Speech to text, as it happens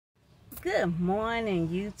Good morning,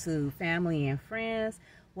 YouTube family and friends.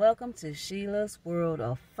 Welcome to Sheila's World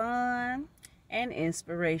of Fun and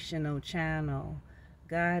Inspirational Channel.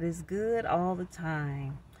 God is good all the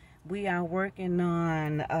time. We are working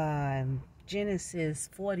on Genesis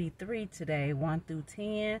 43 today, 1 through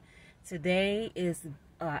 10. Today is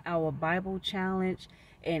our Bible challenge,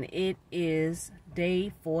 and it is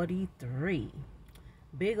day 43.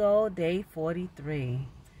 Big old day 43.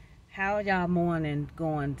 How y'all morning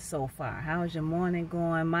going so far? How's your morning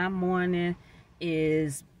going? My morning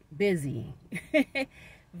is busy.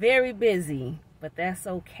 Very busy, but that's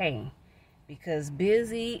okay because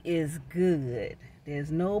busy is good.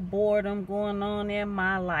 There's no boredom going on in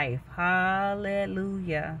my life.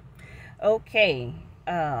 Hallelujah. Okay,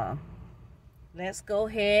 let's go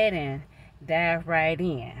ahead and dive right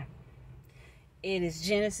in. It is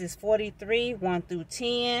Genesis 43, 1 through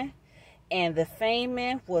 10. And the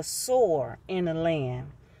famine was sore in the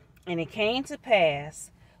land. And it came to pass,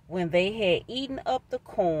 when they had eaten up the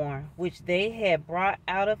corn which they had brought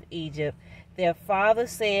out of Egypt, their father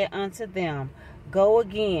said unto them, Go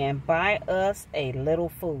again, buy us a little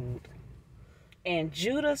food. And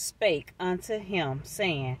Judah spake unto him,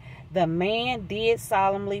 saying, The man did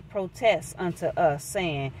solemnly protest unto us,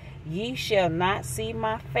 saying, Ye shall not see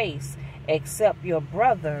my face, except your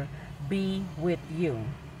brother be with you.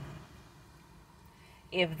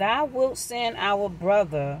 If thou wilt send our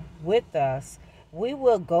brother with us, we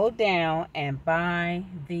will go down and buy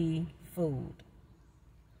thee food.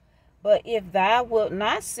 But if thou wilt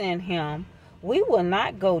not send him, we will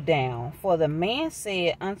not go down. For the man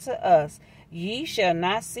said unto us, Ye shall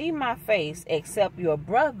not see my face, except your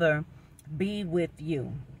brother be with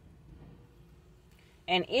you.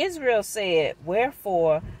 And Israel said,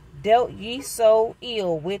 Wherefore dealt ye so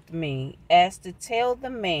ill with me, as to tell the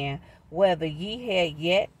man whether ye had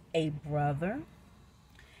yet a brother?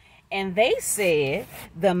 And they said,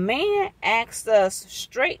 The man asked us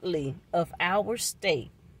straitly of our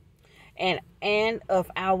state and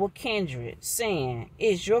of our kindred, saying,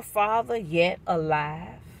 Is your father yet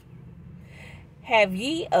alive? Have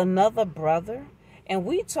ye another brother? And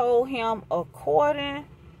we told him according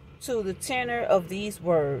to the tenor of these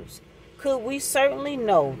words. Could we certainly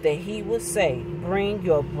know that he would say, Bring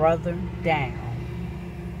your brother down?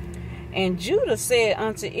 And Judah said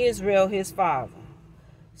unto Israel his father,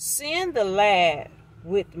 Send the lad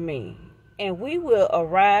with me, and we will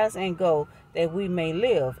arise and go, that we may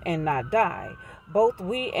live and not die, both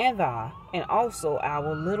we and thou, and also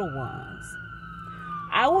our little ones.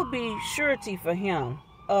 I will be surety for him,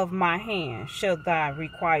 of my hand shalt thou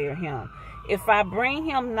require him. If I bring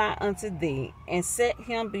him not unto thee, and set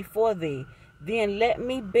him before thee, then let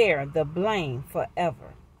me bear the blame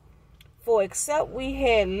forever. For except we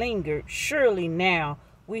had lingered, surely now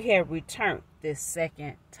we have returned this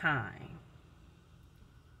second time.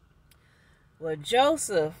 Well,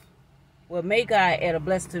 Joseph, may God add a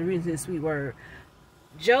blessing to the reading of his sweet word.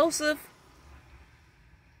 Joseph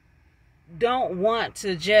don't want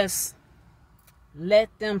to just let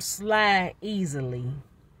them slide easily.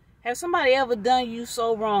 Have somebody ever done you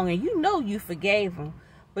so wrong and you know you forgave them,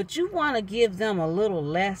 but you want to give them a little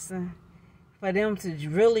lesson for them to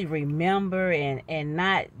really remember and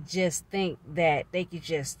not just think that they could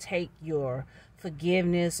just take your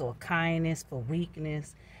forgiveness or kindness for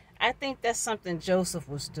weakness? I think that's something Joseph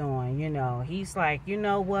was doing. He's like, you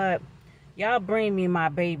know what? Y'all bring me my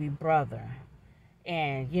baby brother.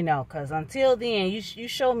 And, because until then, you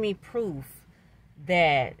show me proof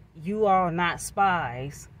that you are not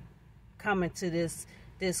spies coming to this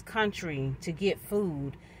country to get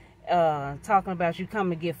food. Talking about you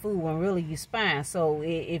come to get food when really you spying. So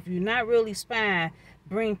if you're not really spying,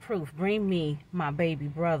 bring proof. Bring me my baby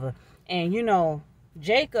brother. And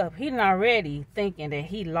Jacob, he's already thinking that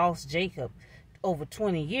he lost Jacob over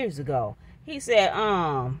 20 years ago. He said,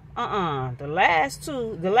 the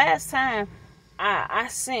last time I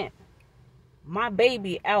sent my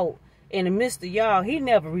baby out in the midst of y'all, he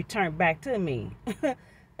never returned back to me.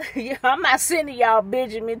 I'm not sending y'all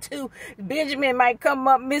Benjamin too. Benjamin might come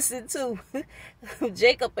up missing too.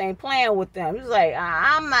 Jacob ain't playing with them. He's like,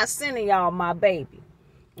 I'm not sending y'all my baby.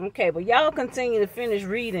 Okay, but y'all continue to finish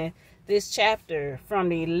reading this chapter from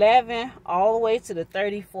the 11th all the way to the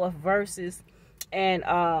 34th verses. And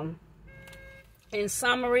in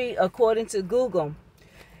summary, according to Google,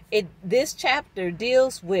 this chapter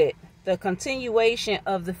deals with the continuation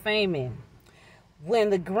of the famine.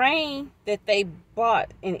 When the grain that they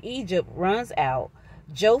bought in Egypt runs out,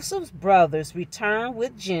 Joseph's brothers return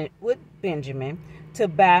with Benjamin to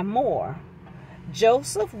buy more.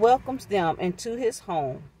 Joseph welcomes them into his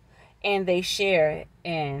home, and they share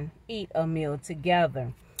and eat a meal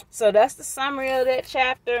together. So that's the summary of that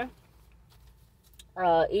chapter.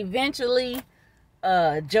 Eventually,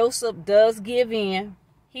 Joseph does give in.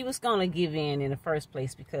 He was going to give in the first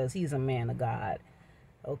place because he's a man of God.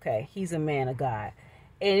 Okay, he's a man of God.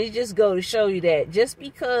 And it just go to show you that just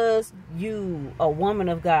because you a woman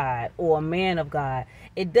of God or a man of God,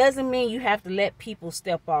 it doesn't mean you have to let people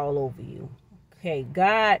step all over you. Okay,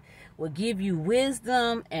 God will give you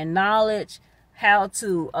wisdom and knowledge how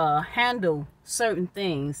to handle certain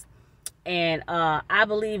things. And I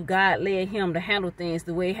believe God led him to handle things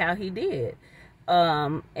the way how he did.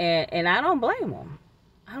 And I don't blame him.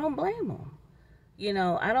 I don't blame him. You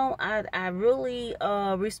know, I really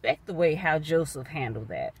respect the way how Joseph handled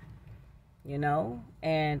that. You know,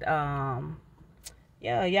 and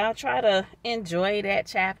yeah, y'all try to enjoy that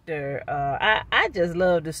chapter. I just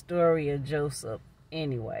love the story of Joseph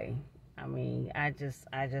anyway. I mean, I just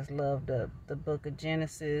love the book of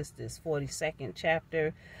Genesis, this 42nd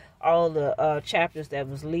chapter, all the chapters that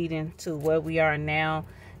was leading to where we are now,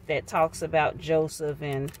 that talks about Joseph,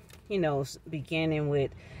 and, you know, beginning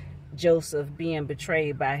with Joseph being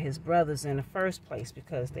betrayed by his brothers in the first place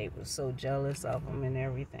because they were so jealous of him and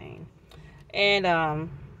everything. And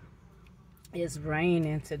it's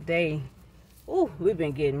raining today. Ooh, we've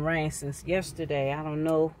been getting rain since yesterday. I don't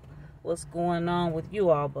know what's going on with you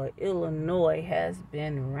all, but Illinois has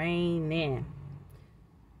been raining.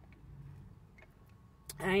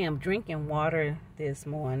 I am drinking water this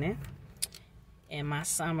morning in my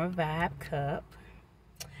summer vibe cup,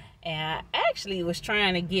 and I actually was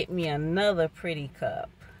trying to get me another pretty cup,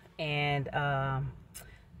 and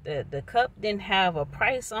the cup didn't have a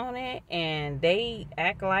price on it, and they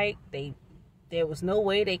act like there was no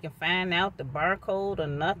way they can find out the barcode or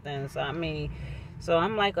nothing. So I mean, so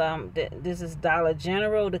I'm like, this is Dollar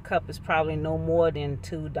General. The cup is probably no more than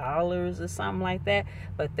 $2 or something like that.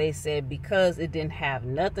 But they said because it didn't have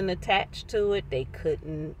nothing attached to it, they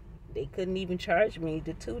couldn't even charge me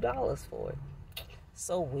the $2 for it.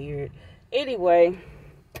 So weird. Anyway,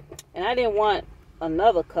 and I didn't want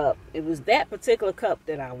another cup. It was that particular cup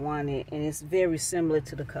that I wanted, and it's very similar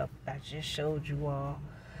to the cup I just showed you all.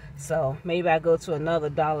 So maybe I go to another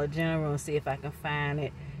Dollar General and see if I can find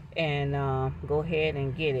it, and go ahead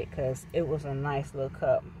and get it, because it was a nice little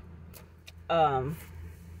cup. I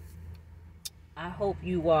hope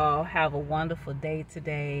you all have a wonderful day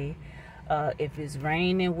today. If it's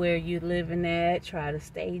raining where you're living at, try to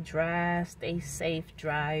stay dry, stay safe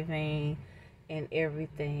driving and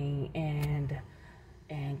everything, and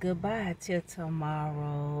goodbye till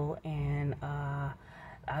tomorrow. And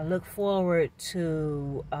I look forward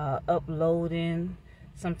to uploading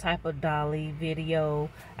some type of Dolly video.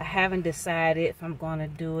 I haven't decided if I'm going to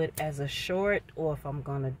do it as a short or if I'm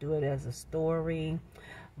going to do it as a story.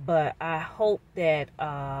 But I hope that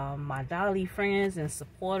my Dolly friends and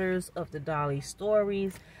supporters of the Dolly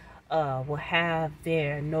stories will have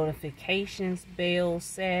their notifications bell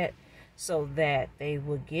set so that they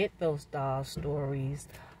will get those doll stories.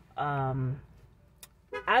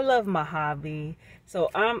 I love my hobby, so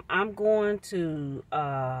I'm going to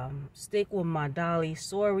stick with my Dolly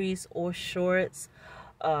stories or shorts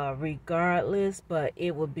regardless. But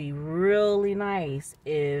it would be really nice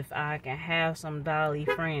if I can have some Dolly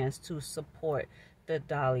friends to support the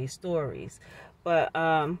Dolly stories. But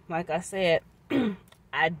like I said,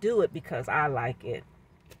 I do it because I like it.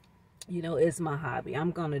 You know, it's my hobby.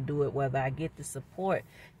 I'm going to do it whether I get the support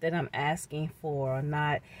that I'm asking for or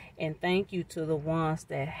not. And thank you to the ones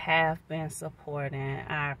that have been supporting.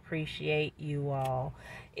 I appreciate you all.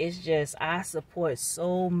 It's just I support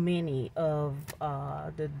so many of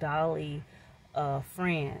the Dolly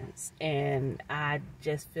friends, and I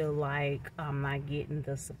just feel like I'm not getting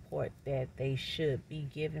the support that they should be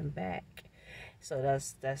giving back. So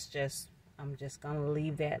that's just, I'm just going to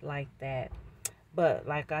leave that like that. But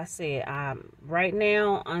like I said, right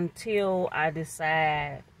now, until I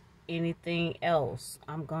decide anything else,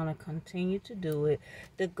 I'm going to continue to do it.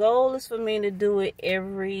 The goal is for me to do it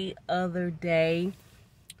every other day.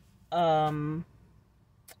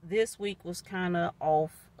 This week was kind of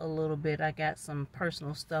off a little bit. I got some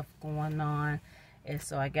personal stuff going on, and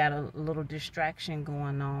so I got a little distraction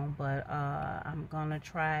going on. But I'm going to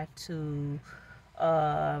try to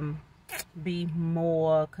be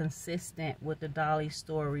more consistent with the Dolly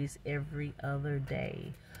stories every other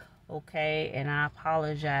day. Okay, and I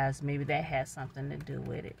apologize, maybe that has something to do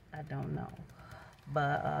with it, I don't know.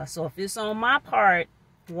 But so if it's on my part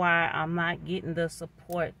why I'm not getting the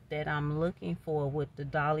support that I'm looking for with the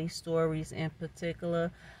Dolly stories in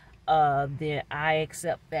particular, then I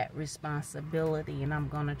accept that responsibility, and I'm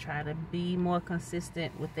gonna try to be more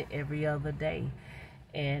consistent with it every other day.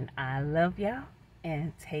 And I love y'all.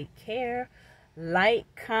 and take care. Like,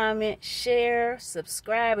 comment, share,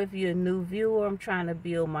 subscribe if you're a new viewer. I'm trying to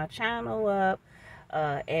build my channel up.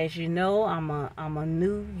 As you know, I'm a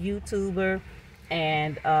new YouTuber,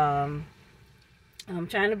 and I'm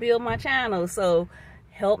trying to build my channel. So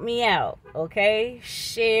help me out, okay?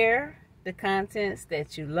 Share the contents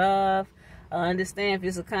that you love. Understand if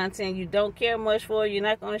it's a content you don't care much for, you're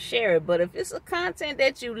not going to share it. But if it's a content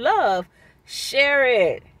that you love, share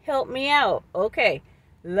it. Help me out, okay?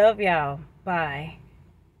 Love y'all. Bye.